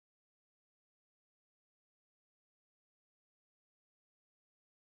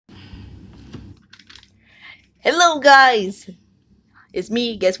Hello guys, it's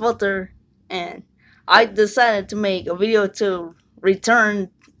me, Guest Walter, and I decided to make a video to return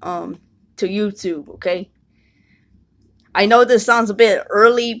to YouTube, okay? I know this sounds a bit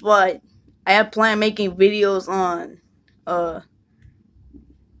early, but I have planned making videos on the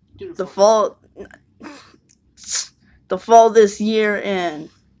fall this year, and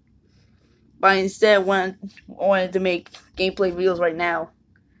but instead wanted to make gameplay videos right now.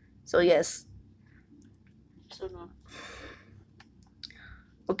 So yes.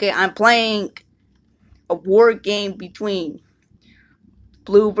 Okay, I'm playing a war game between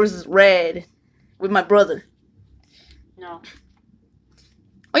blue versus red with my brother. No.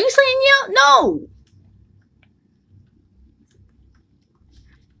 Are you saying yeah? No.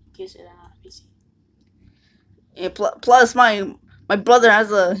 Guess it on PC. And plus, my brother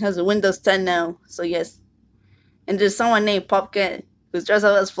has a Windows 10 now, so yes. And there's someone named Popcat who's dressed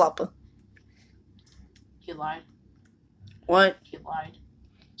up as Flopper. He lied. What? He lied.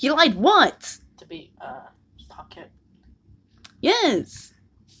 He lied what? To be Pocket. Yes.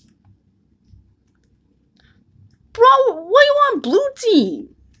 Bro, why you on blue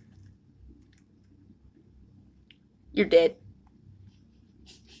team? You're dead.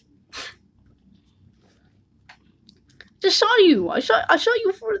 Just shot you. I shot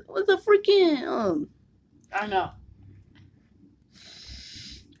you with a freaking I know.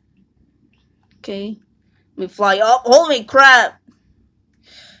 Okay. Let me fly up. Holy crap.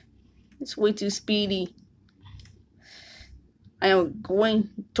 It's way too speedy. I am going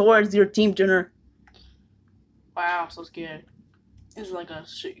towards your team, Jenner. Wow, I'm so scared. It's like a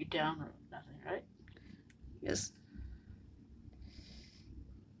shoot you down or nothing, right? Yes.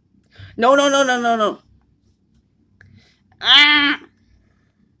 No. Ah!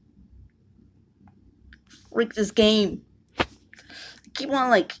 Freak this game. Keep on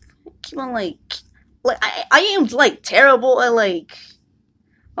like I am like terrible at like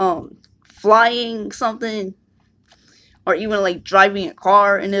flying something or even like driving a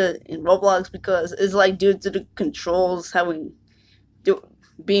car in Roblox because it's like due to the controls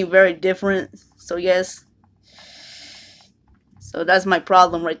being very different. So yes. So that's my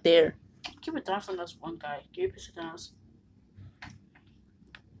problem right there. Keep it down from this one guy. Keep it down.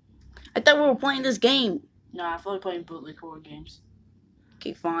 I thought we were playing this game. Nah, I feel like playing bootleg horror games.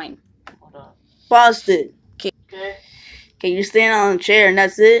 Okay, fine. Hold up. Paused it. Okay. Okay, you're standing on a chair and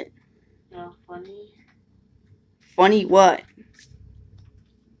that's it? No, funny. Funny what?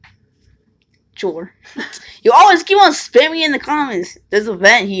 Sure. You always keep on spamming in the comments. There's a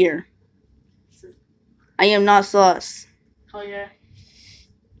vent here. I am not sus. Oh yeah.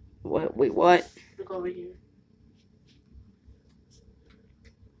 What? Wait, what? Look over here.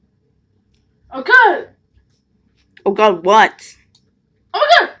 Oh god! Oh god, what? Oh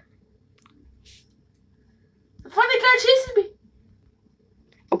my god! The funny guy chasing me!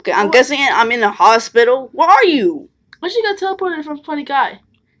 Okay, I'm guessing I'm in the hospital. Where are you? Why she got teleported from funny guy?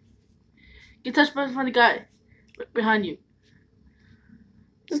 Get touched by the funny guy behind you.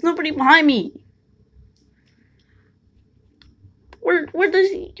 There's nobody behind me. Where does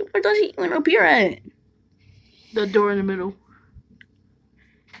he even appear at? The door in the middle.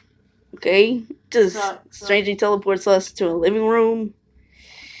 Okay, just strangely teleports us to a living room.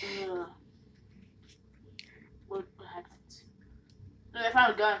 What happens? I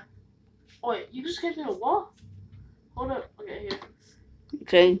found a gun. Oh wait, you just came through the wall? Hold up. Okay, here.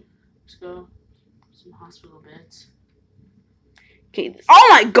 Okay. Let's go. Some hospital beds. Okay. Oh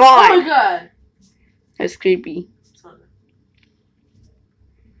my god! Oh my god! That's creepy.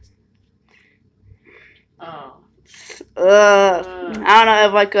 Oh. I don't know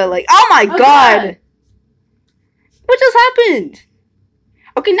if I could like. Oh my god! What just happened?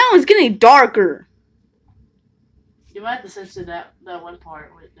 Okay, now it's getting darker. You might have to censor that one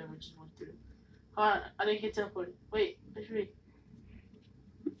part that we just went through. Hold on, I didn't get teleported. Wait for me.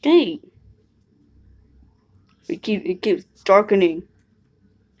 Okay. It keeps darkening.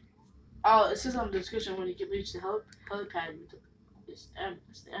 Oh, it says on the description when you can reach the helipad. It's the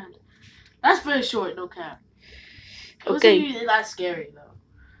end. That's very short, no cap. It wasn't even that scary though.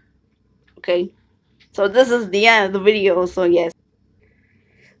 Okay. So this is the end of the video, so yes.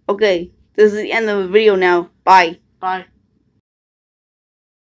 Okay. This is the end of the video now. Bye. Bye.